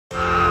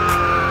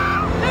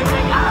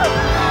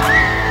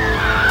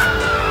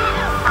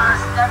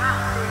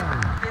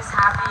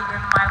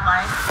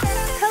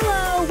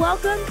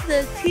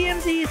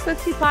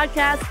Swiftie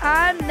podcast.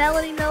 I'm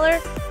Melanie Miller,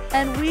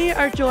 and we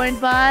are joined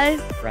by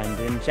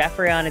Brendon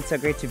Geoffrion. It's so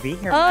great to be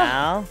here,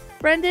 Mel.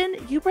 Brendon,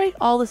 you break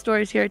all the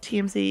stories here at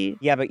TMZ.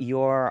 Yeah, but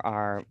you're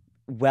our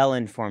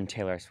well-informed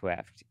Taylor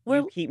Swift.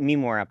 You keep me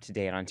more up to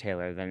date on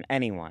Taylor than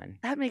anyone.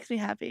 That makes me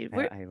happy.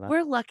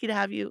 We're lucky to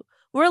have you.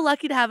 We're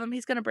lucky to have him.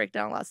 He's going to break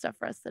down a lot of stuff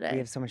for us today. We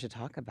have so much to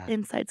talk about.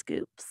 Inside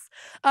scoops.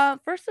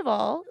 First of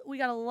all, we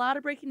got a lot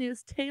of breaking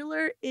news.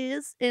 Taylor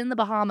is in the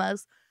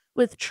Bahamas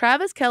with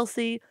Travis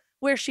Kelce,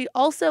 where she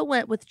also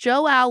went with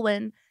Joe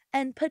Alwyn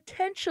and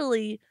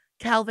potentially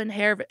Calvin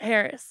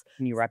Harris.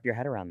 Can you wrap your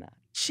head around that?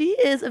 She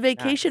is a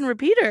vacation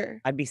repeater.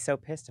 I'd be so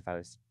pissed if I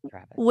was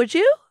Travis. Would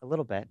you? A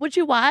little bit. Would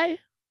you? Why?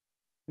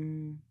 I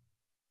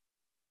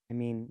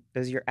mean,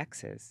 those are your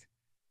exes.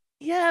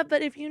 Yeah,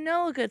 but if you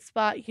know a good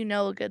spot, you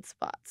know a good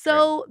spot.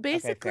 So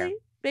basically,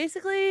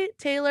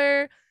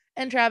 Taylor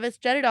and Travis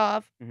jetted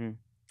off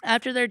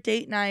after their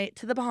date night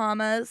to the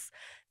Bahamas.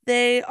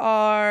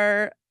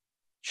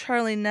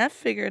 Charlie Neff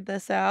figured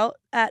this out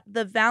at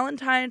the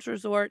Valentine's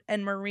Resort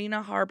and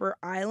Marina Harbor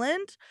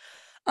Island.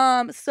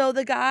 So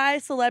the guy,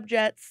 Celeb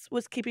Jets,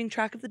 was keeping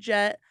track of the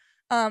jet.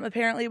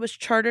 Apparently it was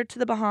chartered to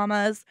the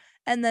Bahamas.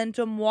 And then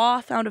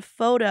Demois found a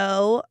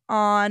photo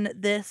on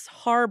this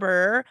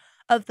harbor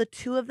of the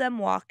two of them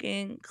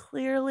walking.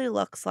 Clearly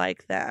looks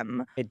like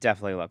them. It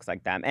definitely looks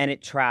like them. And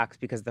it tracks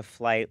because the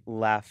flight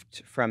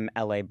left from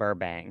LA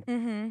Burbank.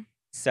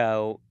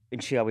 So,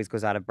 and she always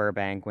goes out of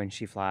Burbank when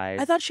she flies.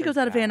 I thought she goes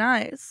out of Van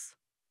Nuys.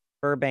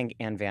 Burbank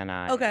and Van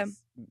Nuys. Okay.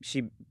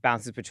 She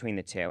bounces between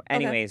the two.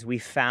 Anyways, we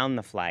found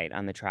the flight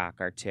on the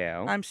tracker too.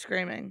 I'm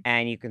screaming.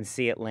 And you can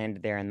see it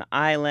landed there in the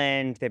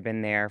island. They've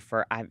been there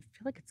for, I feel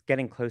like it's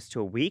getting close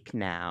to a week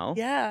now.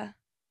 Yeah.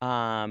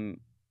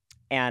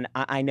 And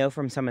I know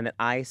from someone that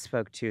I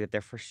spoke to that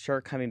they're for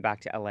sure coming back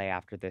to LA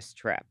after this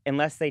trip.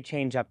 Unless they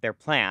change up their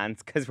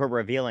plans, because we're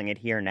revealing it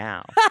here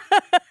now.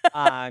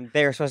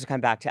 They're supposed to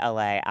come back to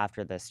LA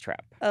after this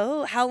trip.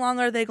 Oh, how long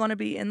are they going to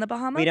be in the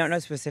Bahamas? We don't know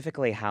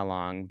specifically how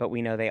long, but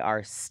we know they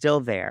are still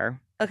there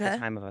at the Okay.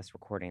 time of us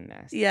recording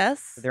this.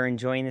 Yes. They're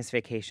enjoying this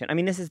vacation. I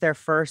mean, this is their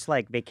first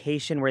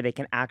vacation where they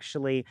can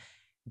actually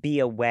be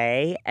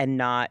away and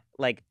not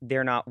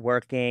they're not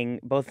working.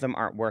 Both of them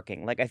aren't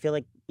working. I feel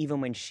like even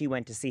when she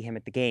went to see him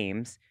at the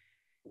games,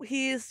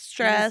 He's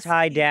stressed. he's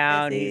tied he's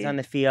down, busy. he's on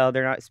the field.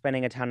 They're not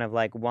spending a ton of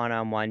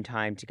one-on-one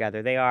time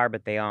together. They are,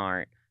 but they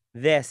aren't.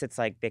 This, it's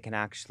they can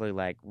actually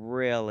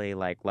really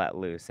let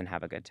loose and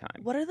have a good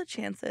time. What are the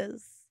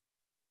chances?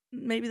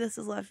 Maybe this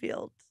is left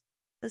field.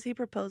 Does he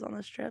propose on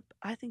this trip?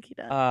 I think he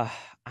does.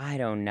 I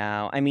don't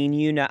know. I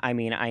mean,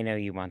 I know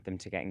you want them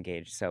to get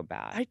engaged so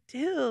bad. I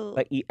do.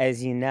 But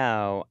as you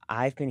know,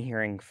 I've been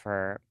hearing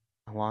for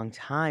a long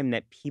time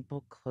that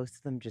people close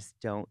to them just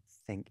don't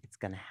think it's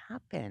going to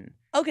happen.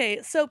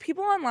 Okay, so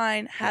people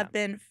online have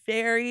been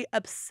very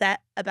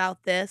upset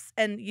about this,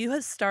 and you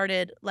have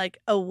started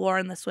a war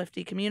in the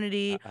Swiftie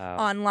community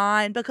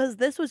online because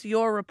this was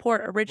your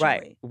report originally.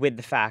 Right. With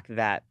the fact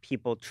that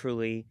people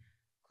truly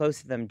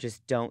close to them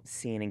just don't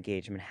see an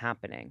engagement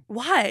happening.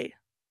 Why?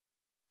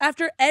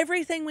 After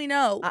everything we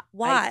know,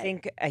 why?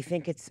 I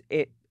think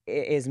it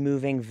is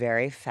moving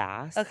very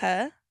fast.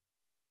 Okay.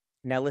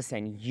 Now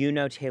listen, you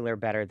know Taylor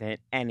better than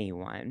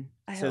anyone.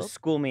 I So hope.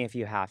 school me if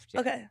you have to.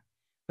 Okay.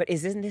 But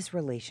isn't this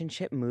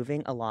relationship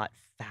moving a lot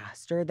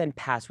faster than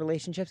past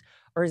relationships?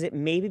 Or is it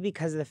maybe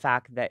because of the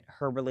fact that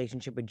her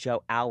relationship with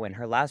Joe Alwyn,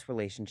 her last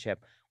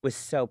relationship, was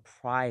so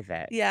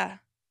private? Yeah.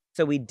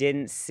 So we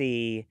didn't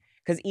see,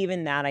 because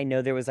even that, I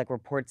know there was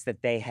reports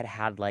that they had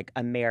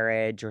a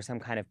marriage or some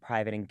kind of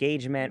private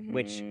engagement,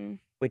 which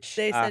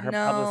They said her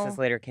no. publicist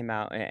later came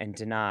out and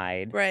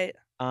denied. Right.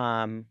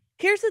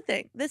 Here's the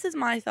thing. This is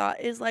my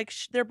thought. Is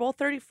they're both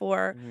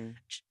 34.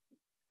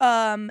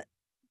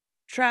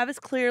 Travis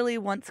clearly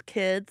wants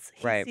kids.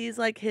 He sees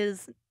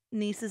his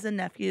nieces and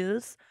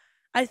nephews.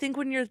 I think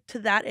when you're to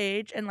that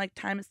age and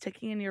time is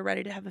ticking and you're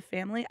ready to have a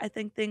family, I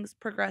think things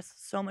progress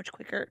so much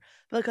quicker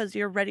because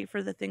you're ready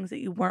for the things that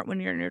you weren't when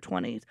you're in your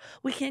 20s.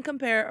 We can't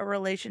compare a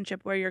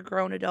relationship where you're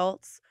grown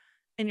adults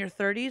in your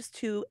 30s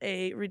to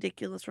a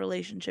ridiculous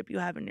relationship you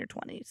have in your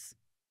 20s.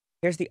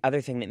 Here's the other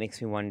thing that makes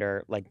me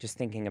wonder, just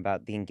thinking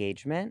about the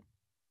engagement,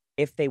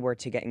 if they were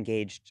to get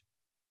engaged,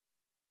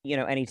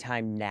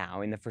 anytime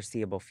now in the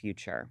foreseeable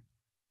future,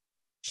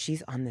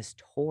 she's on this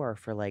tour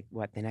for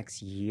the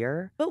next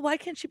year? But why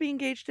can't she be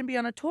engaged and be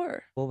on a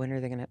tour? Well, when are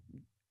they gonna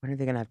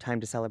have time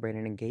to celebrate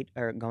and engage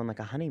or go on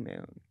a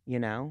honeymoon,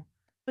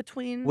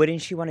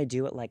 Wouldn't she want to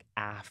do it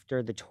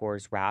after the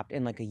tour's wrapped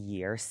in a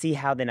year? See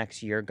how the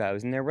next year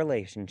goes in their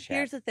relationship.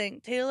 Here's the thing.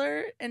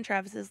 Taylor and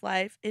Travis's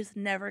life is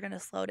never going to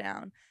slow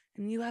down.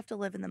 And you have to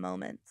live in the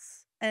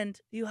moments. And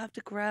you have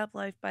to grab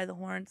life by the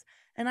horns.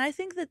 And I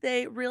think that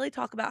they really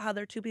talk about how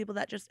they're two people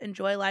that just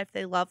enjoy life.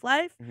 They love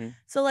life.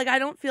 So I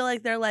don't feel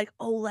like they're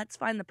oh, let's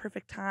find the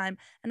perfect time.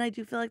 And I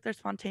do feel like they're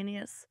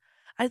spontaneous.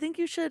 I think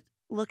you should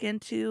look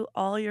into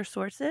all your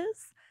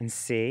sources. And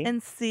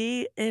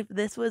see if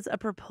this was a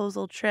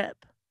proposal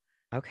trip.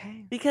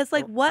 Okay. Because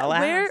Well, I'll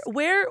ask.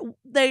 where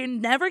they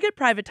never get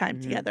private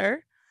time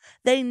together.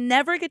 They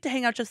never get to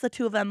hang out, just the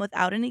two of them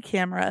without any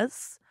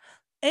cameras.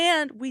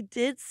 And we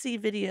did see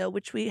video,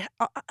 which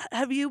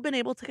have you been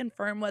able to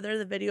confirm whether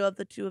the video of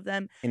the two of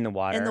them In the in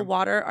the water?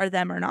 water are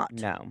them or not?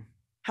 No,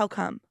 How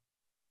come?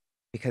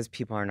 because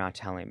people are not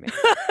telling me.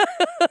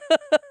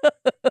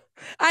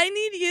 I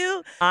need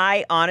you.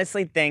 I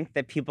honestly think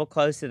that people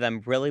close to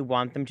them really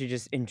want them to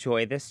just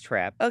enjoy this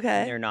trip. And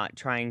Okay. they're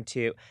trying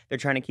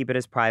to keep it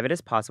as private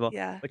as possible.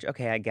 Yeah. Which,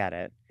 okay, I get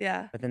it.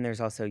 Yeah. But then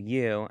there's also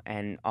you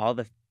and all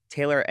the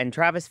Taylor and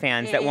Travis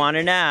fans that want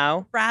to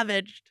know.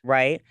 Ravaged.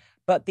 Right?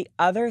 But the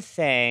other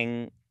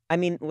thing, I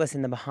mean,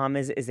 listen, the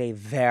Bahamas is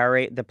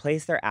the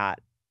place they're at,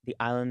 the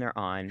island they're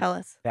on, Tell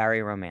us.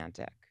 very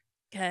romantic.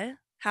 Okay.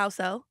 How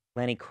so?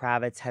 Lenny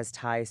Kravitz has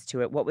ties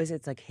to it. What was it?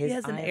 It's like his He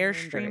has an island,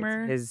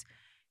 Airstreamer.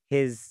 he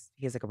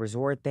has like a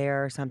resort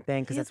there or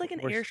something. He has like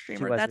an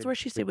Airstreamer. Was That's where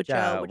she stayed with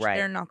Joe, which right.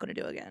 they're not going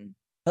to do again.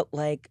 But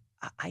like,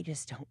 I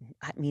just don't.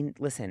 I mean,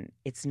 listen,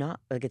 it's not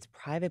like it's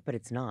private, but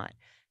it's not.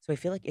 So I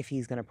feel like if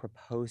he's gonna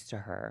propose to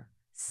her,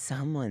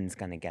 someone's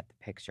gonna get the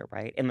picture,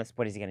 right? Unless,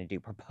 what is he gonna do?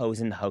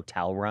 Propose in the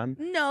hotel room?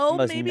 No, The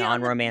most maybe on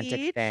the non-romantic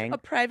beach, thing. a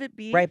private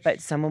beach. Right,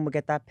 but someone would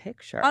get that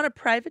picture. On a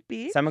private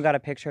beach? Someone got a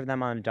picture of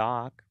them on a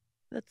dock.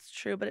 That's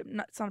true, but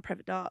it's not a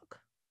private dock.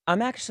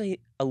 I'm actually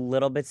a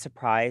little bit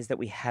surprised that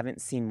we haven't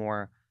seen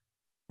more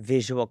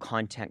visual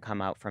content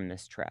come out from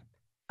this trip.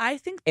 I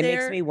think It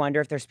makes me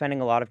wonder if they're spending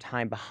a lot of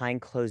time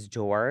behind closed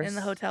doors. in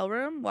the hotel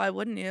room. Why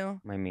wouldn't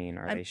you? I mean,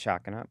 are they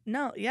shocking up?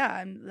 No,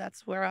 yeah,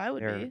 that's where I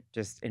would They're be.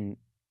 just in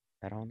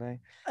bed all day.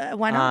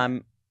 Why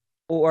not?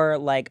 Or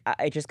like,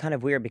 it's just kind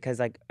of weird because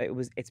like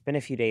it's been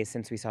a few days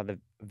since we saw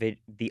the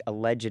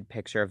alleged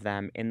picture of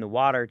them in the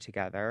water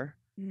together.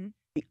 Mhm.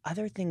 The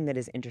other thing that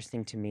is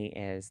interesting to me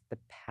is the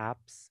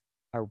Paps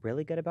are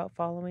really good about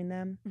following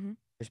them. Mhm.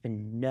 There's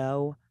been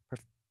no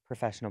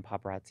professional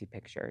paparazzi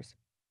pictures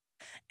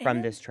from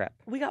And this trip.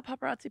 we got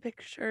paparazzi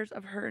pictures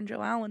of her and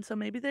Joe Allen, so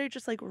maybe they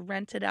just like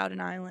rented out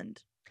an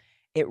island.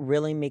 It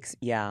really makes,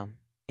 yeah,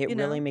 it You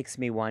really know? makes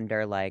me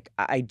wonder. Like,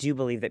 I do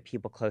believe that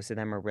people close to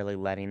them are really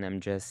letting them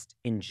just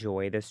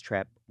enjoy this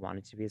trip, want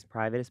it to be as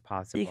private as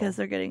possible. Because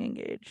they're getting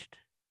engaged.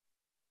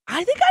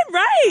 I think I'm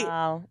right.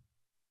 Well,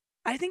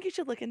 I think you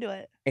should look into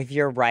it. if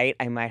you're right,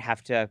 I might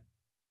have to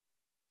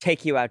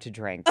take you out to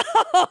drink.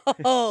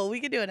 Oh, we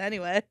can do it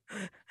anyway.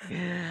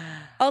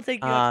 I'll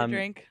take you out to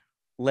drink.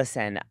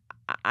 Listen,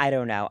 I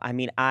don't know. I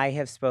mean, I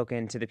have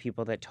spoken to the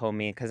people that told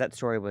me, because that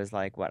story was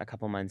like, what, a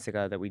couple months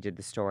ago that we did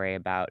the story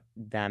about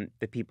them,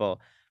 the people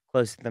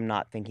close to them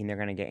not thinking they're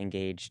going to get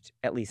engaged,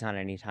 at least not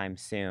anytime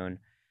soon.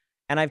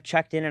 And I've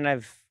checked in and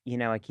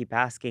I keep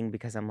asking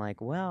because I'm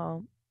like,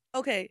 well,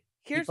 Okay,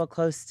 people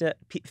close to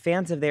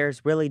fans of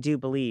theirs really do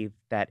believe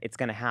that it's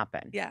going to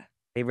happen. Yeah.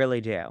 They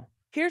really do.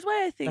 Here's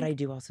why I think. But I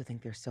do also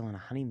think they're still in a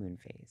honeymoon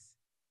phase.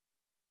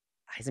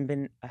 Hasn't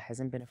been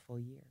a full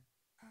year.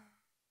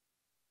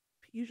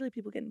 Usually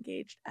people get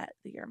engaged at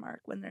the year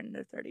mark when they're in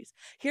their 30s.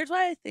 Here's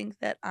why I think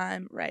that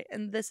I'm right.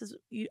 And this is,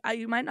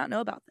 you might not know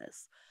about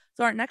this.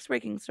 So our next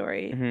breaking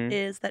story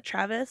is that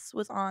Travis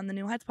was on the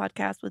New Heights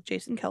podcast with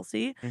Jason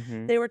Kelce.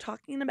 They were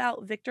talking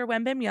about Victor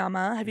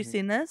Wembanyama. Have you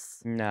seen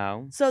this?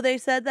 No. So they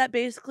said that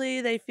basically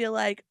they feel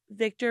like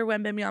Victor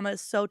Wembanyama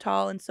is so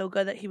tall and so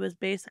good that he was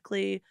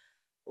basically,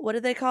 what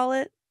did they call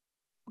it?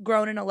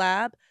 Grown in a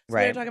lab. So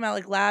they're talking about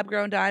like lab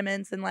grown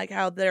diamonds and like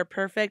how they're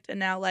perfect, and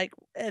now like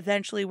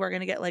eventually we're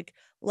gonna get like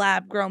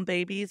lab grown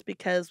babies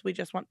because we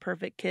just want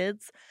perfect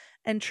kids.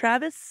 And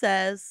Travis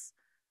says,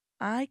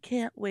 I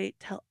can't wait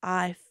till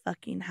I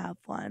fucking have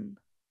one.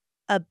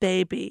 A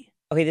baby.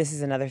 Okay, this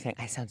is another thing.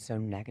 I sound so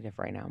negative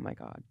right now. Oh my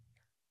God.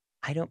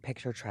 I don't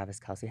picture Travis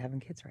Kelce having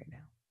kids right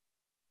now.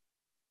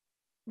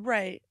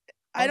 Right.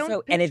 Also, I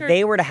don't and if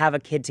they were to have a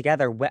kid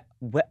together, what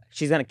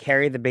she's gonna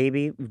carry the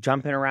baby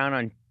jumping around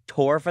on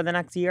tour for the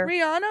next year?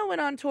 Rihanna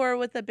went on tour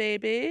with a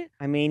baby.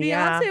 I mean,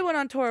 Beyonce went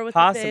on tour with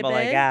possible, a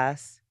baby. I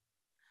guess.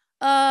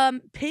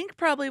 Pink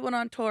probably went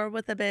on tour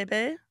with a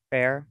baby.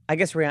 Fair. I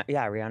guess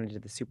Rihanna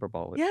did the Super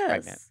Bowl with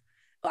pregnant.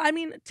 Well, I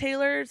mean,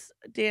 Taylor's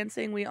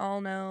dancing, we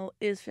all know,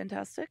 is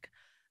fantastic.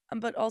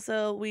 But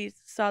also, we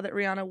saw that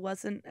Rihanna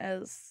wasn't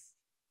as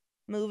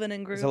moving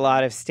and grooving. There's a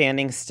lot of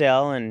standing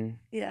still and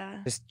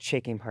yeah, just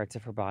shaking parts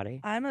of her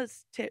body. I'm a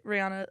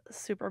Rihanna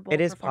Super Bowl.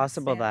 It is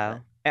possible,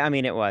 though. I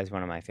mean, it was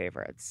one of my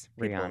favorites,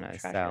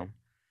 Rihanna's. So,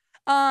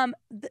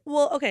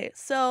 well, okay.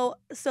 So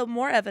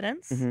more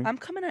evidence. I'm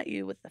coming at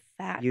you with the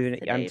facts.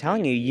 I'm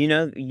telling you,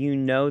 you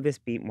know this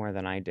beat more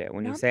than I do.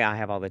 When you say I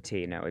have all the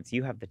tea, no, it's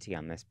you have the tea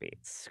on this beat.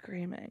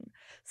 Screaming.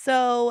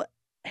 So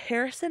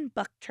Harrison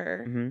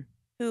Buckter,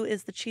 who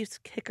is the Chiefs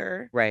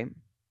kicker, right,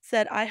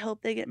 said, I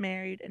hope they get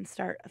married and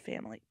start a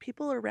family.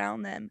 People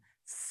around them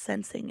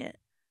sensing it.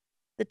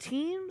 The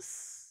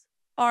teams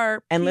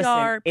are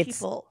PR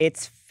people.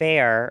 It's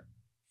fair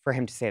for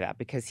him to say that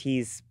because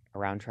he's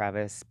around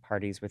Travis,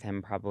 parties with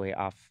him probably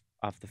off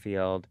the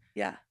field.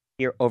 Yeah.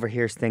 He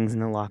overhears things in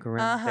the locker room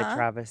that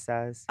Travis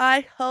says.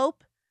 I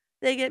hope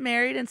they get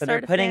married and start a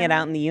family. They're putting it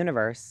out in the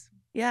universe.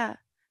 Yeah.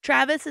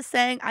 Travis is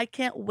saying, I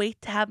can't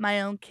wait to have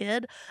my own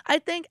kid. I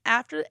think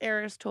after the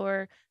Eras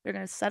tour, they're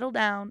going to settle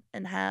down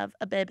and have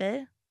a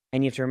baby.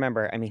 And you have to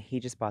remember, I mean,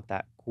 he just bought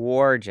that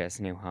gorgeous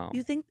new You home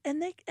think,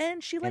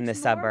 and she in lives the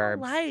normal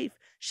suburbs. life.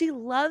 She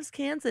loves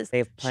Kansas. They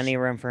have plenty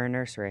of room for a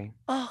nursery.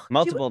 Oh,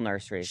 Multiple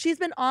nurseries. she's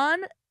been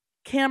on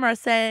camera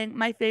saying,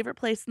 my favorite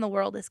place in the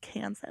world is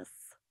Kansas.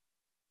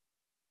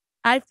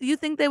 You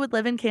think they would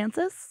live in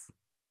Kansas?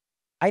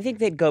 I think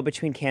they'd go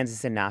between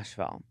Kansas and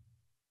Nashville.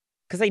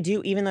 Because I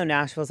do, even though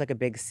Nashville's like a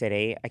big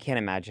city, I can't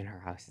imagine her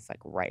house is like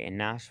right in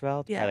Nashville.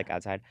 It's probably like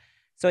outside.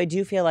 So I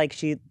do feel like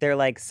they're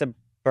like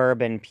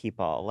suburban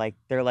people. Like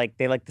they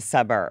like the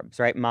suburbs,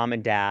 right? Mom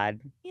and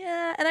dad.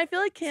 Yeah, and I feel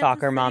like Kansas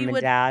Soccer City mom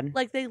and dad.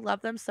 like they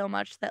love them so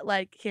much that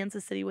like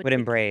Kansas City would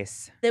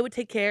embrace. They would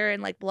take care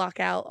and like block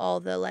out all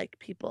the like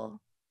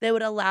people. They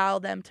would allow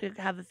them to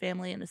have a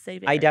family in a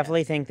safe area. I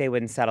definitely think they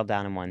wouldn't settle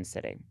down in one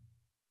city.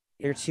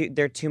 Yeah.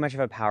 They're too much of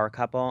a power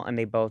couple, and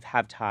they both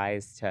have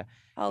ties to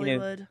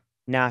Hollywood.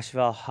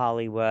 Nashville,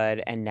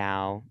 Hollywood, and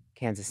now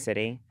Kansas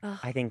City. Ugh.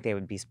 I think they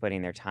would be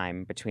splitting their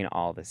time between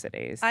all the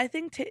cities. I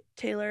think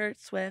Taylor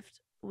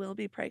Swift will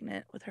be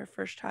pregnant with her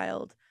first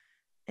child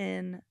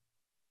in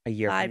a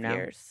year 5 from now?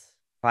 years.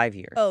 5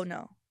 years. Oh,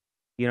 no.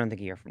 You don't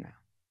think a year from now?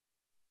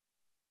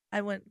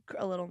 I went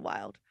a little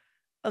wild.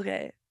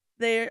 Okay.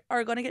 They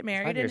are going to get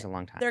married. 5 years is a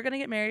long time. They're going to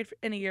get married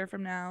in a year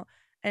from now,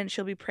 and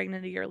she'll be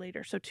pregnant a year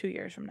later, so 2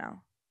 years from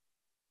now.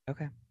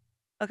 Okay.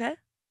 Okay?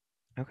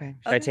 Okay.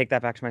 Should I take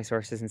that back to my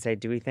sources and say,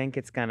 do we think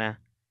it's going to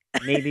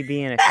maybe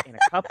be in a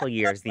couple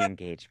years, the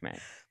engagement?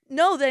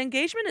 No, the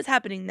engagement is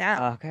happening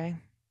now. Okay.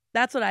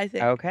 That's what I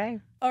think. Okay.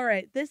 All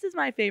right. This is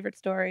my favorite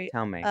story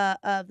Tell me.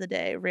 Of the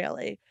day,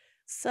 really.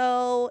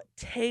 So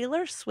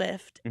Taylor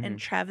Swift and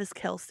Travis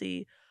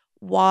Kelce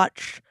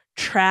watch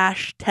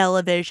trash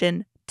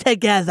television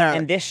together.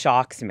 And this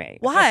shocks me.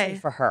 Why? Especially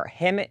for her.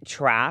 Him, it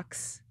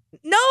tracks.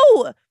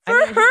 No!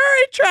 For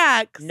her, it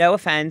tracks. No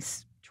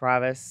offense,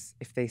 Travis,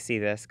 if they see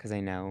this, because I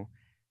know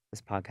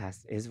this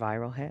podcast is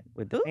viral hit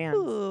with the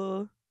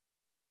fans.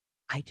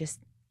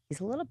 He's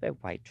a little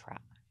bit white trash.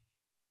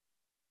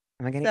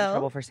 Am I going to get in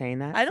trouble for saying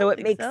that? I don't think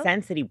so. It makes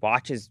sense that he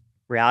watches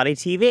reality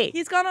TV.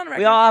 He's gone on record.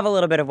 We all have a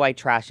little bit of white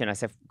trash in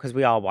us because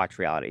we all watch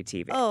reality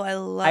TV. Oh,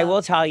 I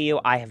will tell you,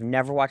 I have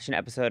never watched an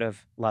episode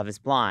of Love is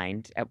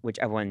Blind, which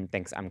everyone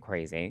thinks I'm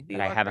crazy,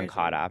 that I haven't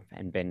caught up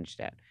and binged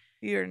it.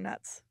 You're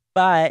nuts.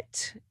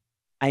 But,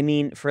 I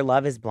mean, for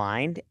Love is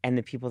Blind and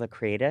the people that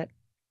create it,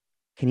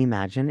 can you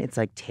imagine? It's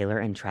like Taylor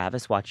and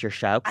Travis watch your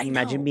show. Can you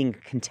imagine being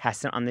a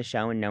contestant on the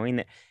show and knowing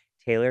that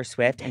Taylor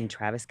Swift and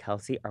Travis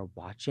Kelce are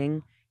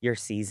watching your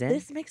season?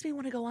 This makes me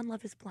want to go on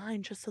Love is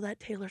Blind just so that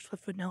Taylor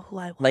Swift would know who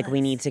I was. Like,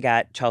 we need to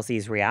get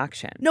Chelsea's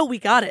reaction. No, we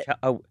got it.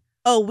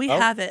 We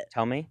have it.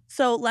 Tell me.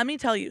 So let me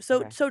tell you.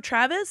 So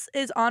Travis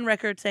is on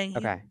record saying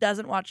he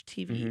doesn't watch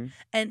TV.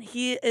 And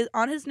he is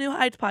on his New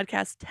Heights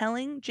podcast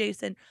telling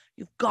Jason,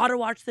 you've got to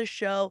watch this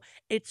show.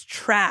 It's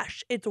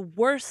trash. It's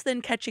worse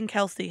than Catching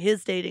Kelce,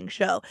 his dating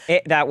show.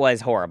 That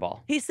was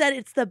horrible. He said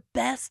it's the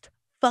best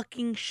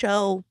fucking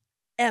show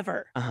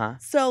ever.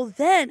 So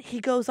then he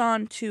goes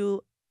on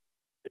to...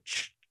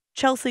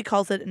 Chelsea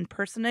calls it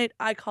impersonate.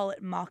 I call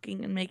it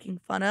mocking and making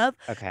fun of.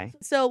 Okay.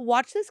 So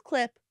watch this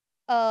clip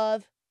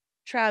of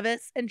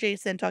Travis and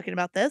Jason talking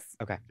about this.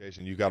 Okay.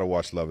 Jason, you got to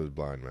watch Love is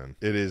Blind, man.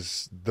 It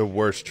is the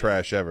worst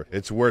trash ever.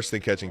 It's worse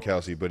than Catching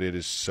Kelce, but it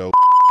is so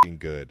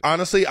good.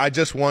 Honestly, I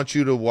just want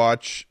you to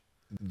watch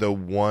the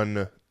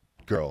one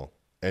girl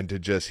and to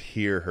just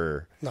hear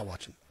her. Not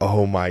watching.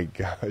 Oh my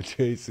God,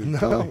 Jason.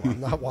 No,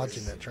 I'm not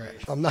watching that trash.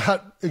 I'm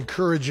not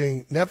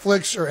encouraging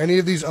Netflix or any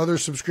of these other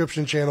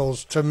subscription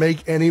channels to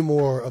make any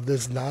more of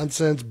this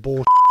nonsense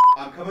bullshit.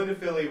 I'm coming to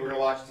Philly. We're going to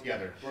watch it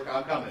together.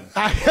 I'm coming.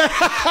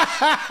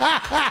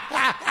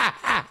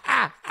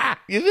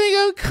 You think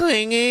I'm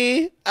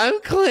clingy?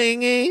 I'm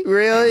clingy?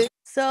 Really?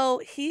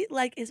 So he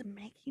like is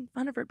making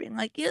fun of her, being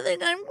like, you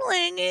think I'm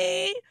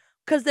clingy?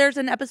 Because there's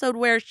an episode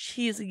where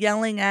she's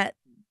yelling at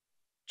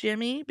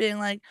Jimmy, being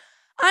like,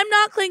 I'm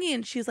not clingy.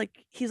 And he's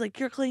like,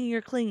 you're clingy,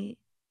 you're clingy.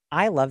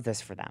 I love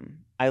this for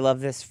them. I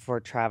love this for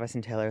Travis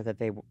and Taylor that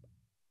they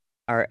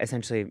are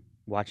essentially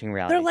watching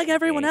reality. They're like TV.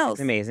 everyone else.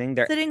 It's amazing.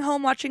 They're sitting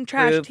home watching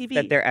trash TV.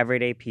 That they're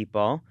everyday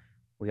people.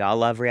 We all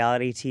love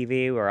reality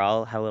TV. We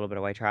all have a little bit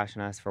of white trash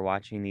in us for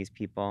watching these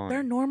people.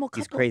 They're normal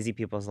couple. These crazy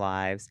people's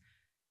lives.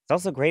 It's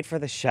also great for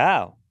the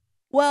show.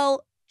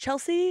 Well,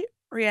 Chelsea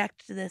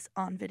reacted to this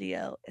on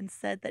video and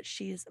said that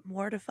she's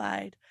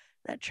mortified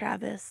that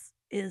Travis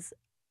is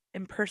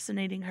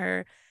impersonating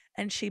her,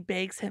 and she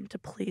begs him to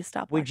please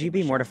stop. Would you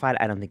be mortified?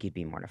 I don't think you'd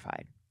be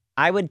mortified.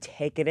 I would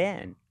take it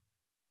in.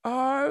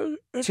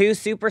 Two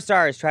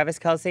superstars, Travis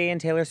Kelce and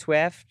Taylor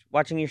Swift,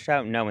 watching your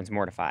show. No one's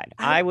mortified.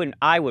 I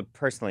would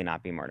personally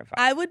not be mortified.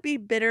 I would be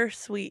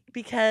bittersweet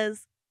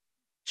because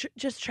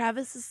just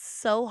Travis is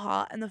so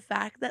hot, and the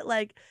fact that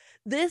like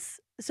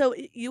this. So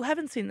you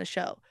haven't seen the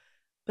show,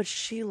 but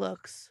she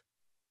looks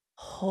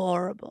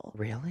horrible.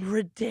 Really?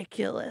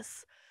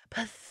 Ridiculous.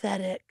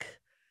 Pathetic.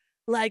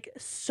 like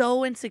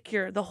so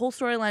insecure. The whole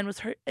storyline was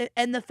her,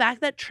 and the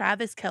fact that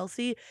Travis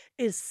Kelce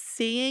is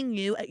seeing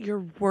you at your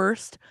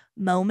worst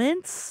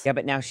moments. Yeah,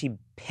 but now she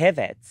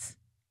pivots,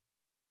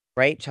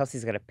 right?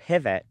 Chelsea's gonna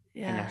pivot,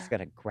 and now Yeah. she's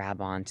gonna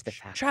grab on to the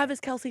fact. Travis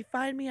Kelce,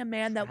 find me a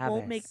man that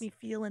won't make Travis. me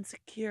feel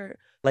insecure.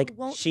 Like,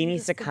 won't she do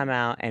needs this to come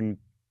out and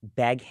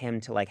beg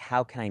him to, like,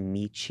 how can I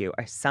meet you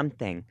or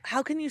something.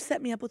 How can you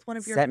set me up with one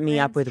of your Set me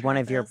up friends, with one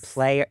of your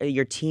Travis?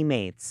 your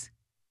teammates.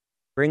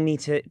 Bring me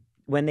to,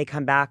 when they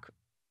come back,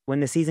 when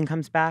the season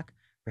comes back,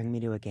 bring me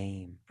to a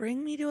game.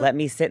 Bring me to Let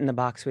me sit in the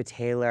box with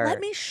Taylor.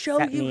 Let me show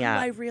set you me who up.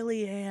 I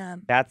really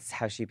am. That's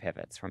how she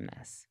pivots from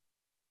this.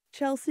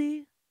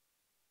 Chelsea,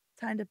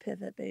 time to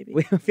pivot, baby.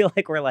 We feel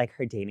like we're like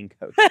her dating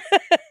coach.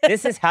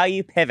 This is how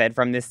you pivot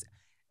from this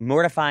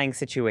mortifying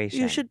situation.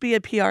 You should be a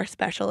PR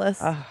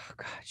specialist. Oh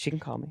God, she can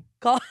call me.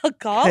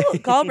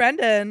 Call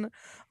Brendon.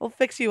 We'll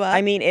fix you up.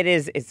 I mean,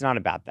 it's not a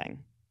bad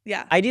thing.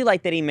 Yeah. I do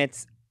like that he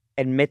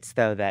admits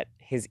though that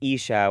his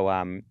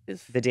show,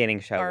 Is the dating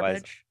show was.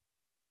 garbage.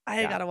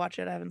 I gotta watch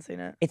it. I haven't seen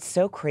it. It's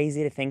so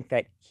crazy to think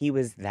that he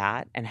was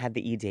that and had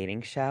the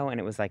dating show and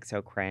it was like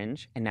so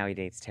cringe, and now he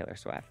dates Taylor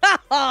Swift.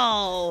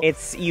 Oh,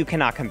 You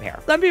cannot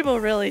compare. some people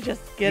really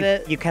just get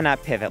it. You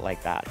cannot pivot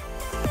like that.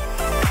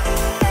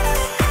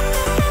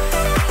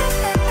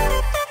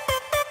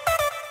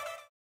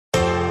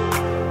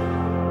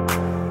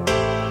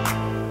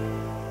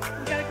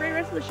 We got a great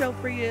rest of the show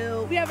for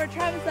you. We have our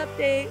Travis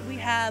update. We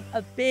have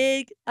a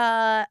big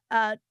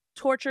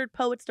tortured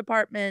poets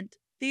department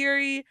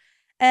theory,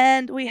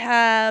 and we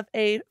have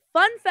a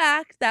fun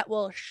fact that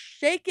will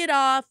shake it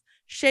off,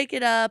 shake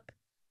it up,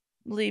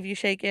 leave you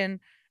shaken.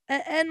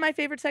 And my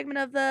favorite segment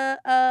of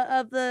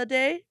the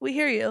day, we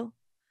hear you.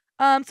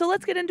 So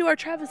let's get into our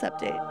Travis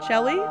update,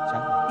 shall we?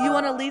 You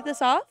want to lead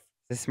this off?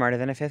 Is this smarter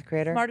than a fifth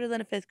grader? Smarter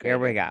than a fifth grader.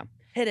 Here we go.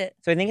 Hit it.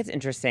 So I think it's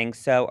interesting.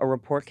 So a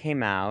report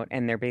came out,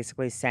 and they're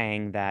basically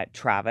saying that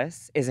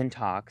Travis is in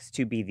talks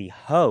to be the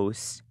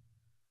host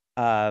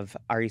of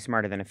Are You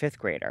Smarter Than a Fifth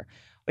Grader?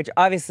 Which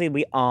obviously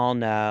we all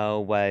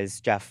know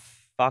was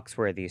Jeff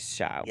Foxworthy's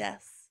show.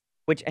 Yes.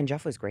 And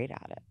Jeff was great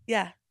at it.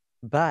 Yeah.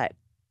 But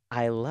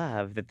I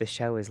love that the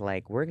show is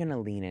like, we're going to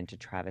lean into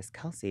Travis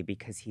Kelce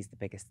because he's the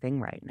biggest thing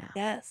right now.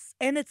 Yes.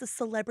 And it's a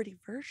celebrity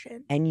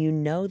version. And you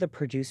know the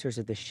producers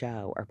of the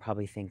show are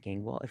probably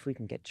thinking, well, if we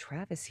can get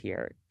Travis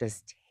here,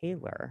 does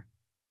Taylor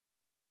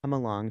come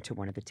along to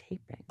one of the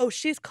tapings? Oh,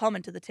 she's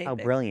coming to the taping. How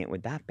brilliant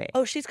would that be?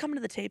 Oh, she's coming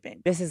to the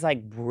taping. This is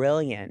like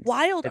brilliant.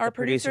 Wild, that our the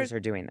producers producer are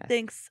doing this.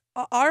 thinks,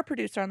 our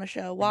producer on the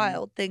show,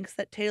 Wild, thinks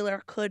that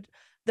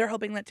they're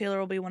hoping that Taylor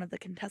will be one of the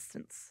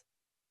contestants.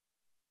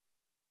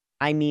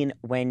 I mean,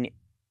 when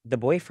the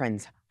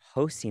boyfriend's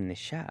hosting the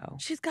show,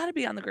 She's got to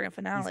be on the grand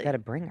finale. he's got to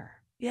bring her.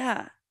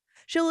 Yeah.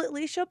 She'll at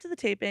least show up to the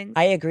tapings.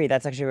 I agree.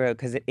 That's actually real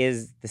because it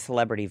is the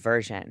celebrity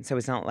version. So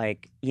it's not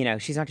like,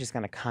 she's not just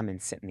going to come and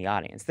sit in the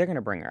audience. They're going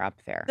to bring her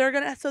up there. They're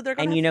going to.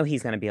 And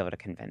he's going to be able to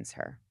convince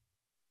her.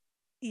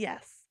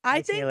 Yes.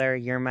 Hey, Taylor,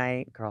 you're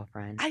my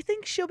girlfriend. I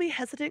think she'll be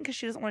hesitant because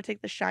she doesn't want to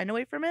take the shine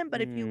away from him.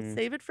 But if you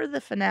save it for the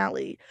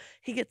finale,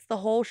 he gets the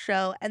whole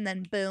show, and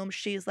then boom,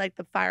 she's like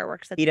the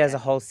fireworks. He does a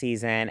whole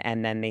season,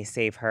 and then they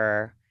save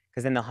her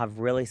because then they'll have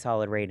really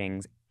solid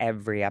ratings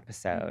every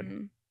episode.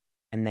 Mm-hmm.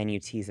 And then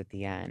you tease at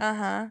the end.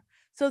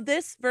 So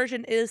this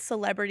version is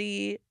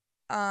celebrity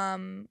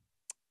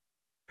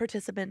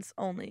participants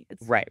only.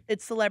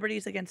 It's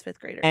celebrities against fifth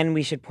graders. And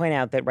we should point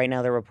out that right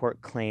now the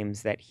report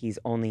claims that he's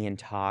only in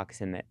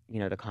talks and that,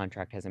 the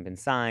contract hasn't been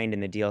signed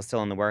and the deal's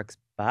still in the works.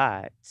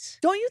 But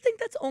don't you think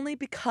that's only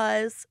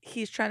because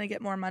he's trying to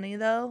get more money,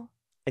 though?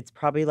 It's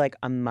probably like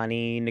a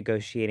money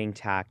negotiating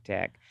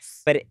tactic.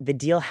 But the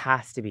deal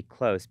has to be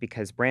close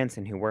because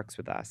Branson, who works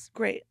with us,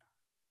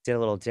 did a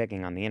little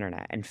digging on the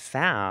internet and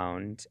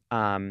found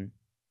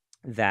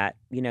that,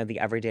 the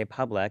everyday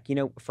public,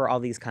 for all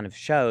these kind of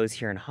shows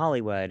here in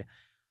Hollywood,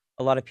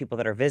 a lot of people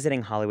that are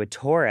visiting Hollywood,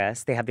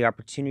 tourists, they have the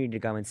opportunity to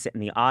go and sit in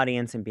the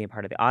audience and be a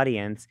part of the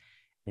audience.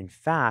 In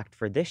fact,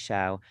 for this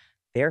show,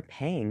 they're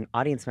paying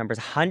audience members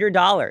 $100.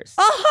 $100?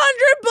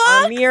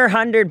 A mere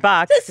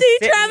 $100 to see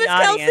Travis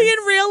Kelce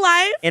in real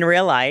life? In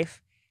real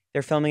life.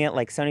 They're filming it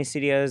like Sony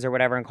Studios or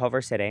whatever in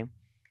Culver City.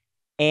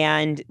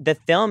 And the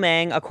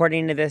filming,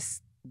 according to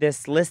this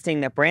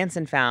listing that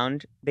Branson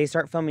found, they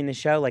start filming the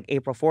show like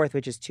April 4th,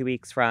 which is 2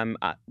 weeks from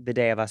the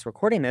day of us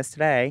recording this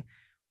today.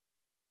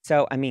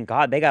 So, I mean,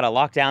 God, they got to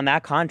lock down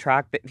that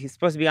contract that he's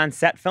supposed to be on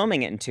set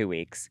filming it in 2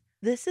 weeks.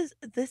 He's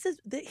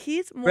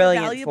more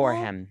brilliant valuable for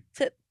him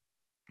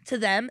to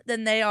them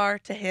than they are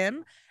to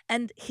him.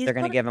 And they're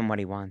going to give him what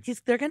he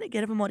wants. They're going to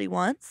give him what he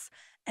wants.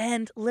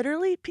 And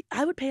literally,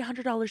 I would pay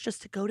 $100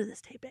 just to go to this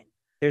taping.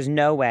 There's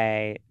no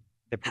way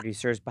the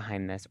producers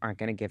behind this aren't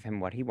going to give him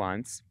what he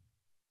wants.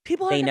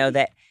 They know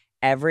that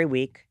every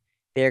week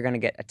they're going to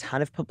get a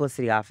ton of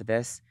publicity off of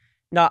this,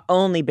 not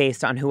only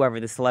based on whoever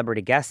the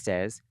celebrity guest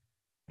is,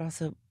 but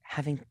also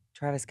having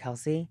Travis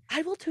Kelce.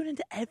 I will tune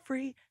into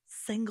every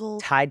single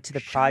tied to the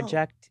show.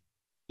 project.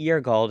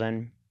 You're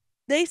golden.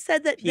 They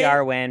said that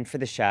PR win for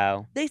the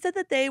show. They said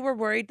that they were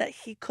worried that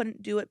he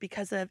couldn't do it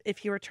because of if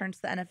he returns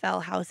to the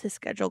NFL, how is his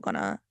schedule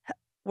gonna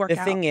work out?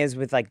 The thing is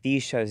with like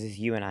these shows, as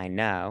you and I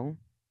know,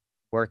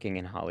 working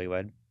in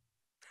Hollywood,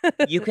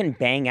 you can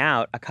bang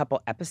out a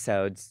couple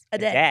episodes a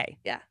day.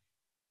 Yeah.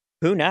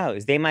 Who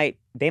knows? They might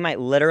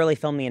literally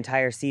film the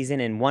entire season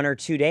in 1 or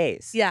 2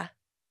 days. Yeah.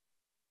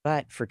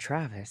 But for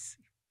Travis,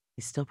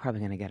 he's still probably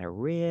going to get a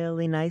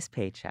really nice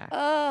paycheck.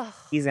 Oh.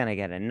 He's going to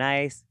get a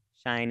nice,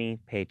 shiny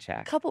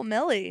paycheck. Couple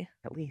milli.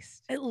 At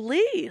least. At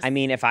least. I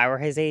mean, if I were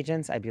his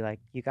agents, I'd be like,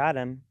 you got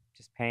him.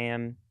 Just pay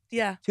him.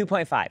 Yeah.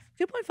 2.5.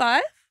 2.5?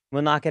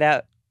 We'll knock it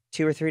out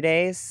 2 or 3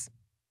 days.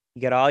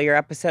 You get all your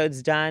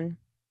episodes done.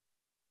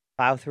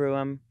 Plow through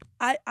them.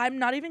 I'm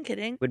not even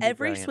kidding.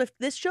 Every Swift,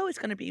 this show is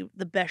going to be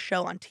the best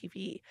show on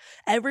TV.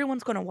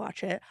 Everyone's going to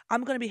watch it.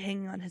 I'm going to be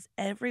hanging on his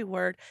every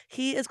word.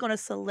 He is going to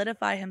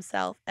solidify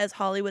himself as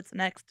Hollywood's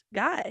next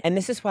guy. And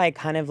this is why it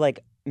kind of like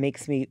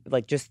makes me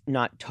like just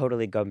not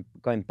totally going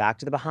back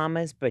to the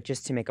Bahamas, but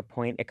just to make a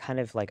point, it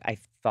kind of like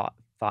I've thought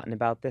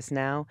about this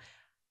now.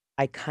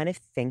 I kind of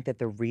think that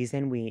the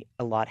reason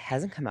a lot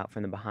hasn't come out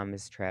from the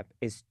Bahamas trip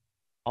is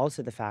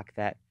also the fact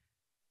that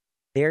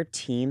their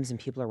teams and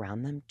people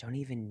around them don't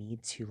even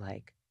need to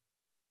like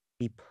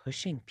be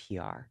pushing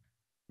PR.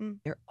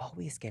 They're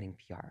always getting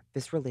PR.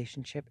 This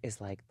relationship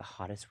is like the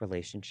hottest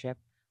relationship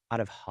out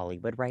of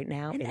Hollywood right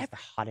now. It is the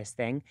hottest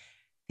thing.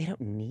 They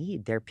don't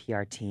need their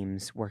PR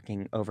teams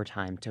working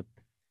overtime to,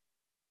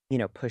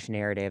 push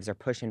narratives or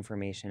push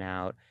information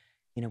out.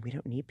 We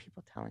don't need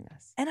people telling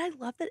us. And I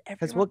love that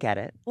because we'll get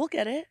it. We'll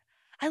get it.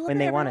 I love when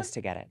they want us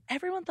to get it.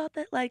 Everyone thought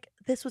that like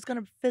this was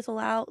gonna fizzle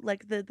out,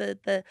 like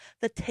the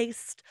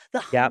taste, the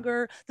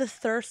hunger, the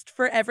thirst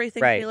for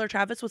everything Taylor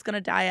Travis was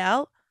gonna die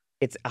out.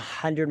 It's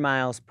 100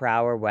 miles per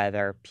hour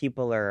weather.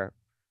 People are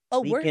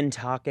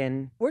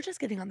talking. We're just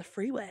getting on the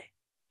freeway.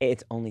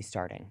 It's only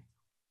starting.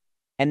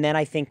 And then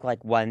I think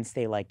like once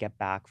they like get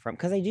back from,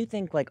 because I do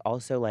think like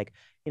also like,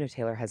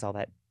 Taylor has all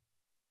that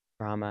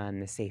drama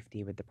and the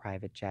safety with the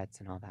private jets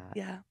and all that.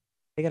 Yeah.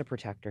 They got to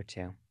protect her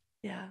too.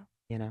 Yeah.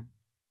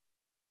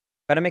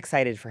 But I'm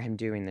excited for him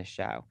doing this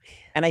show.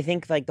 And I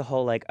think like the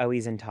whole like, oh,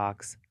 he's in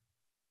talks.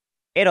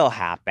 It'll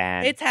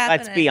happen. It's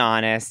happening. Let's be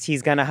honest.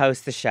 He's going to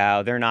host the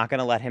show. They're not going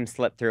to let him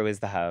slip through as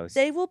the host.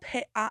 They will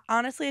pay.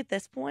 Honestly, at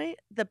this point,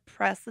 the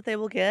press that they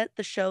will get,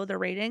 the show, the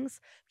ratings,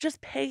 just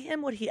pay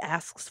him what he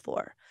asks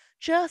for.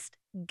 Just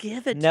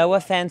give it to him. No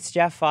offense,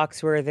 Jeff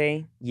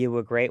Foxworthy. You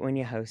were great when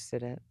you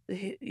hosted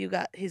it.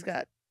 He's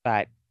got.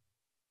 But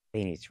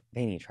they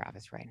need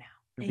Travis right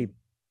now. It'd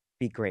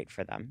be great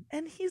for them.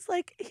 And he's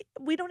like,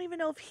 we don't even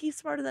know if he's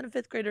smarter than a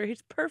 5th grader.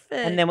 He's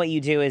perfect. And then what you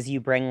do is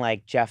you bring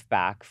like Jeff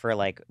back for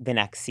like the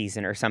next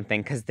season or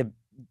something, because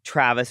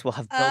Travis will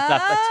have built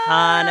up a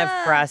ton of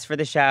press for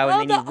the show,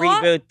 and then you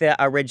reboot the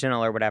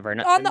original or whatever.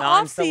 On the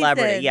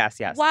non-celebrity.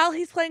 Yes. While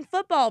he's playing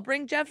football,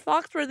 bring Jeff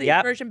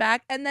Foxworthy's version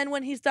back, and then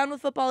when he's done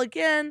with football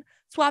again,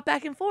 swap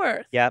back and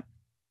forth. Yep.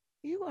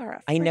 You are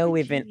a I know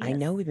we've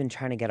genius. been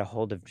trying to get a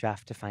hold of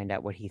Jeff to find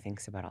out what he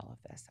thinks about all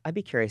of this. I'd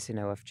be curious to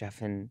know if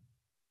Jeff and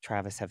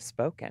Travis have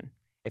spoken.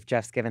 If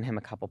Jeff's given him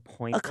a couple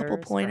pointers for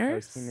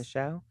hosting the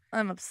show.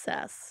 I'm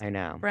obsessed. I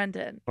know.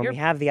 Brendon. When we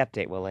have the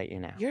update, we'll let you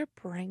know. You're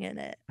bringing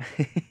it.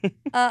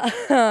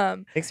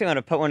 Makes me want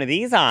to put one of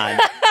these on.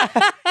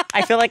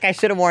 I feel like I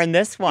should have worn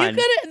this one.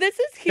 This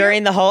is here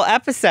during the whole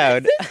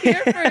episode. This is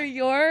here for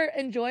your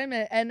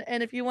enjoyment.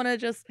 And if you want to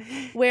just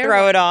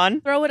throw it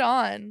on. Throw it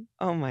on.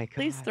 Oh my God.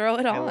 Please throw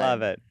it on. I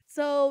love it.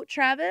 So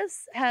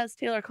Travis has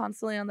Taylor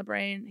constantly on the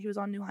brain. He was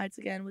on New Heights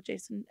again with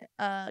Jason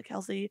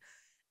Kelce.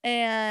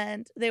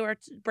 And they were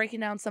breaking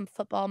down some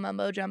football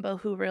mumbo jumbo.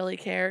 Who really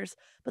cares?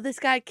 But this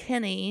guy,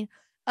 Kenny,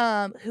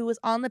 who was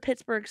on the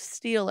Pittsburgh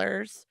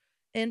Steelers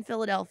in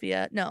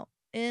Pennsylvania.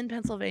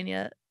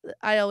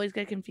 I always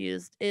get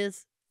confused.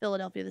 Is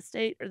Philadelphia the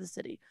state or the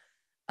city?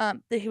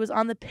 He was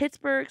on the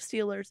Pittsburgh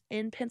Steelers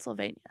in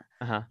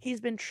Pennsylvania.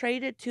 He's been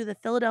traded to the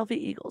Philadelphia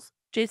Eagles,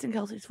 Jason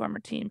Kelce's former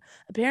team.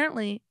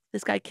 Apparently,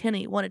 this guy,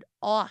 Kenny, wanted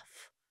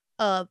off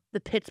of the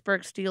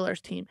Pittsburgh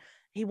Steelers team.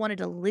 He wanted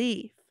to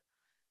leave.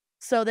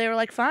 So they were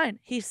like, fine.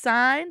 He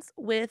signs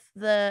with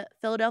the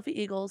Philadelphia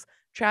Eagles.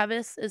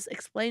 Travis is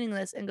explaining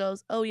this and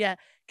goes, oh, yeah,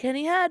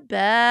 Kenny had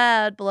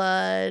bad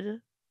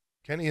blood.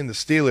 Kenny and the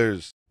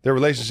Steelers, their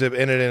relationship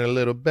ended in a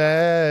little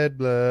bad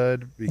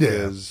blood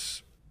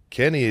because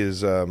Kenny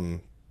is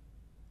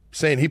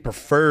saying he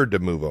preferred to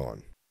move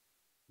on.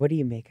 What do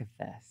you make of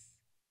this?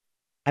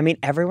 I mean,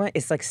 everyone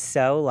is like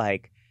so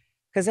like,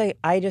 because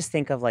I just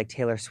think of like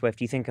Taylor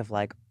Swift. You think of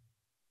like,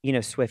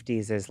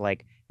 Swifties as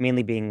like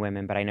mainly being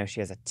women, but I know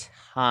she has a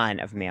ton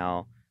of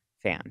male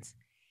fans.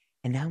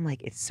 And now I'm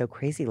like, it's so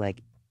crazy.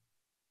 Like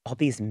all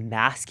these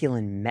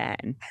masculine men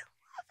I love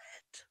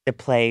it. that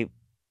play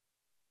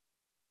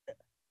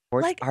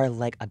sports are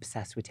like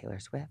obsessed with Taylor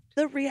Swift.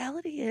 The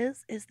reality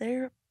is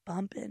they're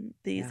bumping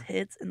these Yeah.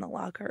 hits in the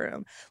locker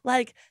room.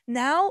 Like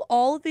now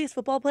all of these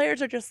football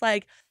players are just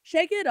like,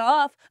 shake it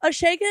off,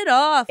 shake it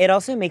off. It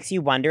also makes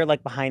you wonder,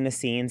 like behind the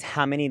scenes,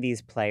 how many of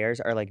these players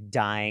are like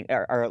dying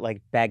or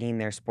like begging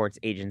their sports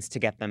agents to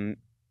get them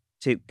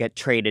to get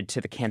traded to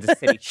the Kansas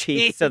City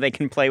Chiefs so they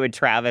can play with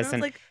Travis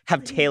and like,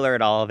 have Taylor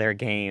at all of their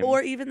games.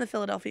 Or even the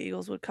Philadelphia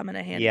Eagles would come in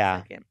a handy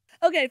Yeah. second.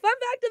 Okay, fun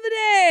fact of the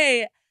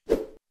day.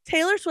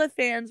 Taylor Swift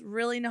fans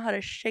really know how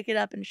to shake it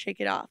up and shake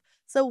it off.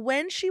 So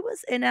when she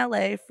was in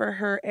LA for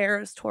her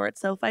Eras tour at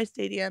SoFi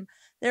Stadium,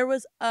 there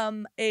was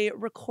a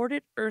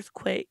recorded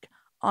earthquake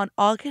on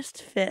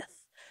August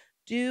 5th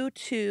due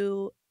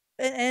to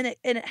and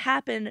it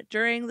happened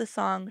during the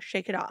song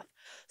Shake It Off.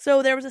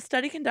 So there was a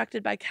study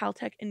conducted by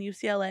Caltech and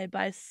UCLA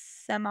by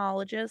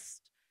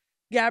seismologist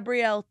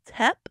Gabrielle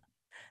Tepp.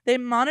 They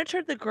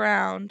monitored the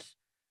ground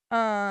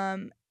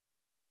at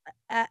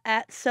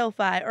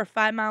SoFi or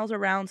 5 miles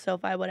around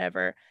SoFi,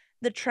 whatever.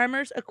 The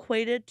tremors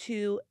equated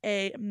to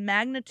a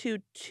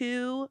magnitude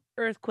 2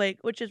 earthquake,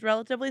 which is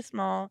relatively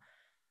small.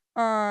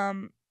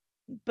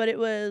 But it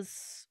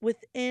was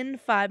within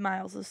 5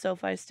 miles of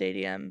SoFi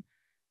Stadium.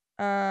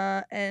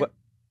 And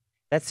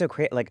That's so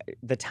crazy. Like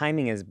the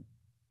timing is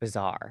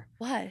bizarre.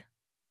 why?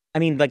 I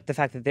mean, like the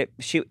fact that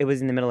it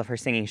was in the middle of her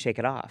singing "Shake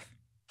It Off."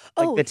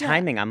 Like the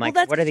timing, I'm like,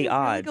 that's what are 'cause the she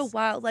odds? really go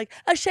wild, like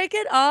shake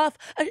it off.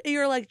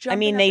 You're like jumping. I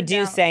mean, up they and do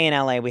down. say in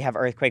LA we have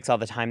earthquakes all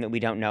the time that we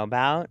don't know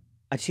about.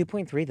 A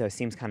 2.3 though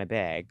seems kind of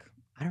big.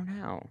 I don't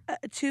know.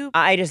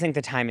 I just think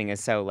the timing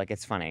is so like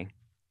it's funny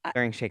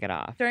during Shake It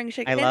Off. During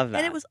Shake, I love that.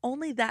 And it was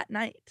only that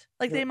night.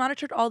 Like they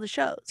monitored all the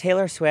shows.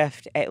 Taylor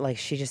Swift, like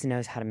she just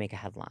knows how to make a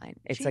headline.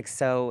 It's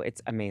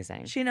it's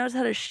amazing. She knows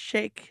how to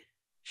shake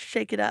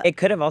it up. It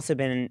could have also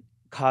been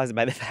caused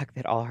by the fact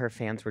that all her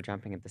fans were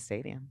jumping at the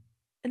stadium.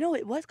 No,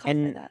 it was caused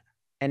by that.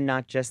 And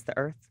not just the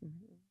earth?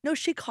 No,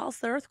 she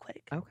caused the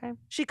earthquake. Okay.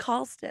 She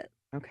caused it.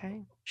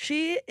 Okay.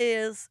 She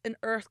is an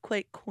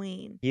earthquake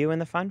queen. You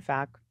and the fun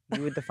fact.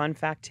 You with the fun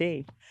fact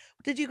tea.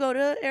 Did you go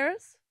to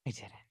Eras? I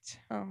didn't.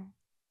 Oh.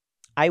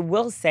 I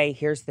will say,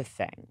 here's the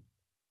thing.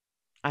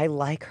 I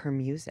like her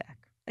music.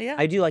 Yeah.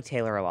 I do like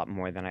Taylor a lot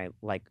more than I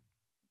like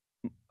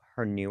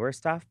her newer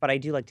stuff, but I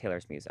do like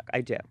Taylor's music.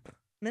 I do.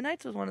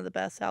 Midnight's was one of the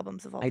best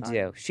albums of all time. I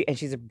do.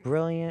 She's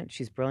brilliant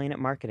at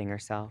marketing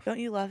herself. Don't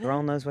you love it?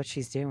 Girl knows what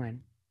she's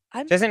doing.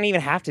 She doesn't even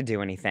have to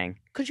do anything.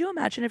 Could you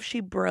imagine if she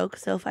broke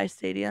SoFi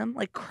Stadium,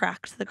 like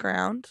cracked the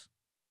ground?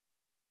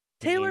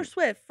 Taylor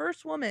Swift,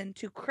 first woman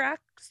to crack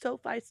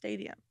SoFi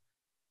Stadium.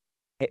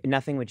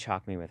 Nothing would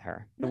shock me with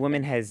her. The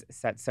woman has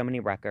set so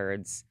many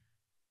records,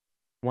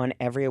 won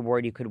every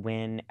award you could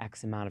win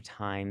X amount of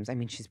times. I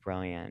mean, she's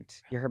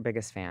brilliant. You're her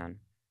biggest fan.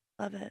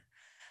 Love it.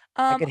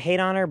 I could hate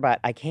on her,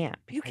 but I can't.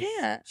 You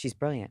can't. She's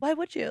brilliant. Why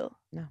would you?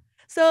 No.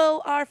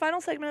 So our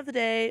final segment of the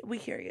day, we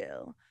hear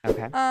you.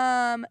 Okay.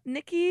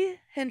 Nikki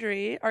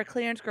Hendry, our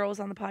clearance girl, was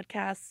on the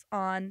podcast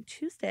on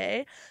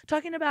Tuesday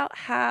talking about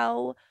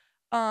how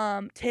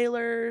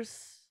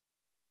Taylor's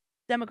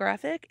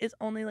demographic is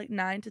only like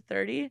 9 to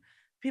 30.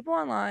 People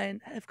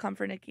online have come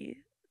for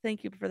Nikki.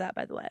 Thank you for that,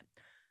 by the way.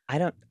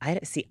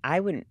 I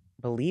wouldn't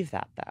believe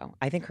that though.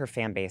 I think her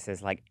fan base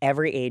is like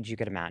every age you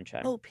could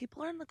imagine. Oh,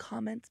 people are in the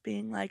comments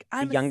being like,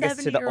 I'm the youngest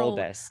a 70-year-old, to the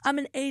oldest. I'm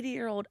an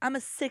 80-year-old, I'm a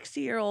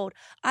 60-year-old.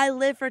 I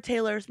live for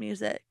Taylor's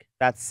music.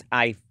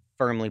 I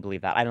firmly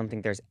believe that. I don't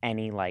think there's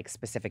any like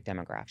specific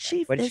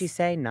demographic. What did she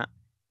say? 9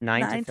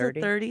 to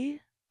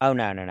 30? Oh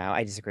no.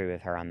 I disagree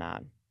with her on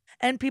that.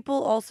 And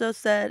people also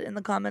said in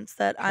the comments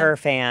that her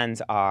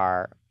fans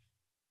are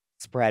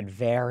spread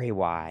very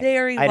wide.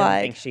 Very wide. I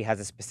don't think she has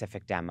a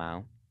specific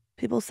demo.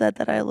 People said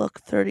that I look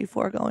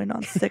 34 going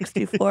on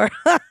 64.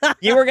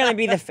 You were going to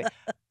be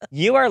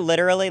you are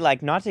literally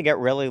like, not to get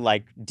really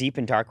like deep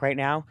and dark right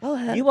now. Go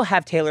ahead. You will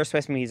have Taylor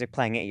Swift music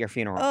playing at your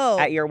funeral,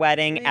 at your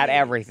wedding, please. at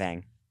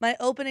everything. My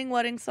opening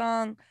wedding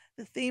song,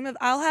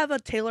 I'll have a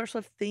Taylor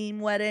Swift theme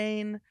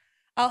wedding.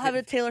 I'll have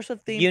a Taylor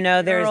Swift theme. You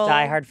know, there's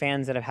diehard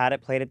fans that have had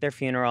it played at their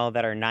funeral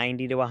that are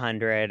 90 to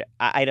 100.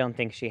 I don't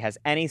think she has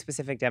any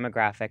specific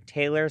demographic.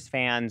 Taylor's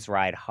fans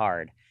ride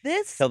hard.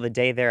 Till the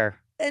day they're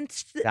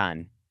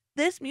done.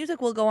 This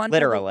music will go on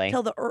literally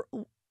till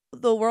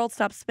the world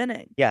stops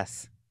spinning.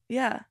 Yes.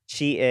 Yeah.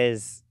 She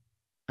is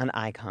an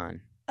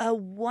icon.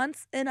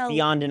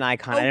 Beyond an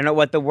icon. I don't know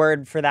what the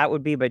word for that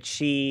would be, but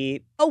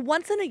she a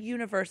once in a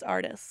universe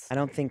artist. I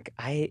don't think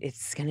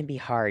it's gonna be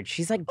hard.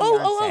 She's like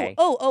Beyonce.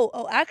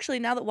 Actually,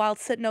 now that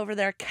Wild's sitting over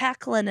there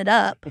cackling it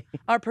up,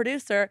 our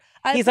producer,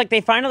 he's like,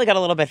 they finally got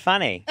a little bit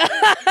funny.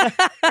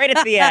 Right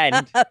at the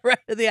end. Right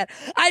at the end.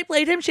 I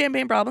played him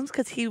Champagne Problems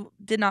because he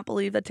did not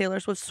believe that Taylor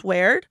Swift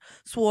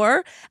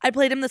swore. I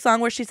played him the song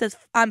where she says,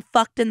 I'm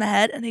fucked in the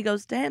head, and he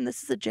goes, damn,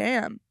 this is a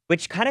jam.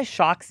 Which kind of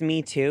shocks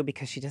me too,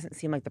 because she doesn't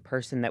seem like the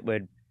person that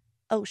would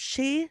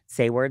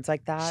say words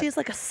like that. She's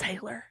like a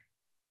sailor.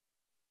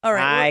 All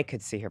right. I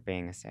could see her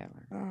being a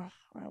sailor. Oh,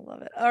 I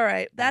love it. All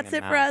right. That's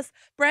it for us.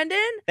 Brendon.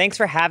 Thanks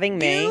for having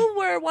me. You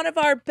were one of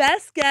our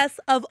best guests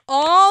of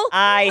all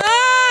time.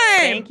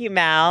 Thank you,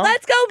 Mel.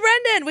 Let's go,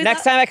 Brendon. Brendon,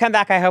 Next time I come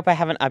back, I hope I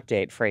have an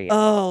update for you.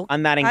 Oh,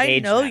 on that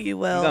engagement. I know you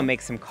will. You go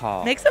make some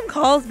calls. Make some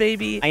calls,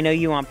 baby. I know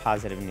you want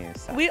positive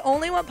news. So. We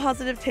only want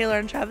positive Taylor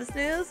and Travis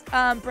news.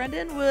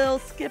 Brendon will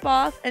skip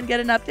off and get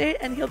an update,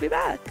 and he'll be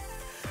back.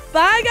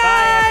 Bye,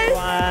 guys.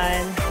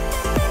 Bye, everyone.